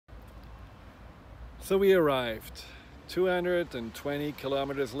So we arrived. 220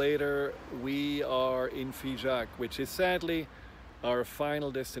 kilometers later, we are in Figeac, which is sadly our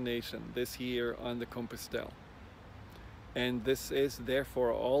final destination this year on the Compostelle. And this is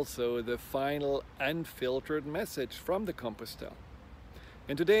therefore also the final unfiltered message from the Compostelle.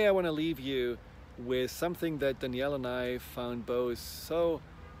 And today I want to leave you with something that Danielle and I found both so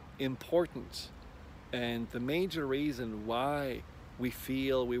important, and the major reason why we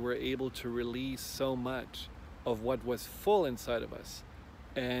feel we were able to release so much of what was full inside of us,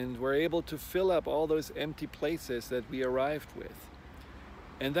 and we're able to fill up all those empty places that we arrived with.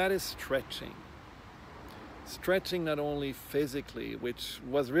 And that is stretching. Stretching not only physically, which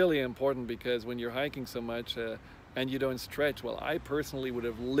was really important, because when you're hiking so much and you don't stretch, well, I personally would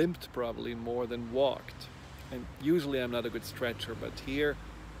have limped probably more than walked. And usually I'm not a good stretcher, but here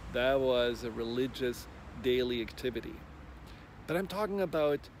that was a religious daily activity. But I'm talking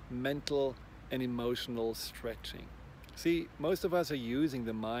about mental and emotional stretching. See, most of us are using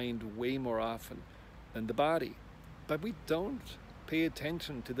the mind way more often than the body, but we don't pay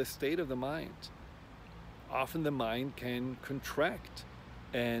attention to the state of the mind. Often the mind can contract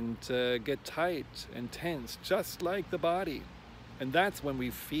and get tight and tense, just like the body. And that's when we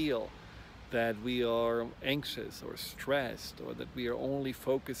feel that we are anxious or stressed, or that we are only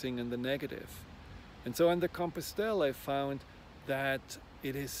focusing on the negative. And so on the Compostelle, I found that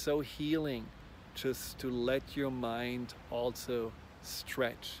it is so healing just to let your mind also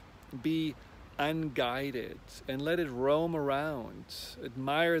stretch, be unguided, and let it roam around,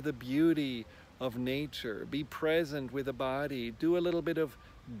 admire the beauty of nature, be present with the body, do a little bit of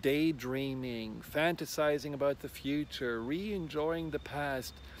daydreaming, fantasizing about the future, re-enjoying the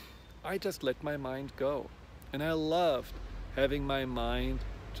past. I just let my mind go. And I loved having my mind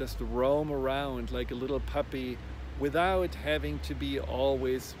just roam around like a little puppy without having to be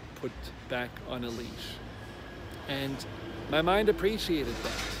always put back on a leash. And my mind appreciated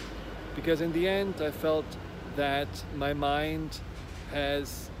that, because in the end I felt that my mind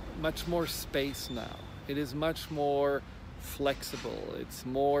has much more space now. It is much more flexible, it's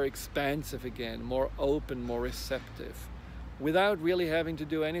more expansive again, more open, more receptive, without really having to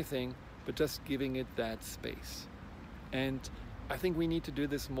do anything, but just giving it that space. And I think we need to do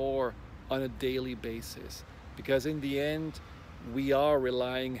this more on a daily basis, because in the end we are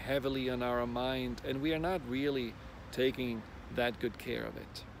relying heavily on our mind, and we are not really taking that good care of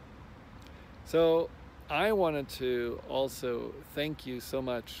it. So I wanted to also thank you so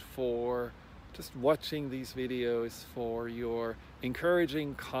much for just watching these videos, for your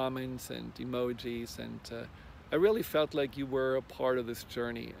encouraging comments and emojis, and I really felt like you were a part of this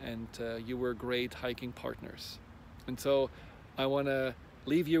journey, and you were great hiking partners. And so I want to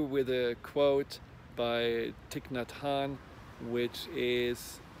leave you with a quote by Thich Nhat Hanh, which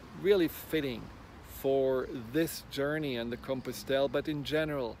is really fitting for this journey on the Compostelle, but in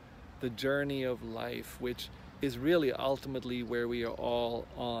general, the journey of life, which is really ultimately where we are all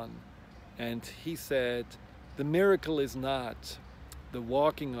on. And he said, "The miracle is not the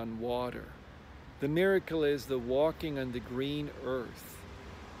walking on water. The miracle is the walking on the green earth,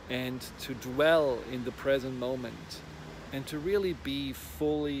 and to dwell in the present moment, and to really be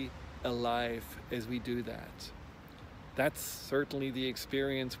fully alive as we do that." That's certainly the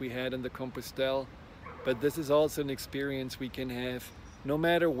experience we had in the Compostelle, but this is also an experience we can have no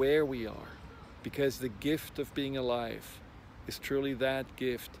matter where we are, because the gift of being alive is truly that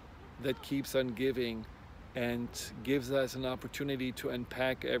gift that keeps on giving and gives us an opportunity to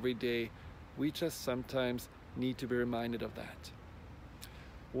unpack every day. We just sometimes need to be reminded of that.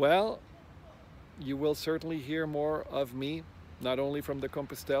 Well, you will certainly hear more of me, not only from the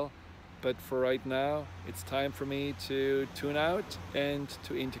Compostelle, but for right now, it's time for me to tune out and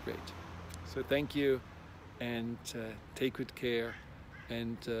to integrate. So thank you, and take good care,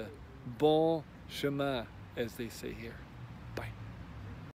 and bon chemin, as they say here.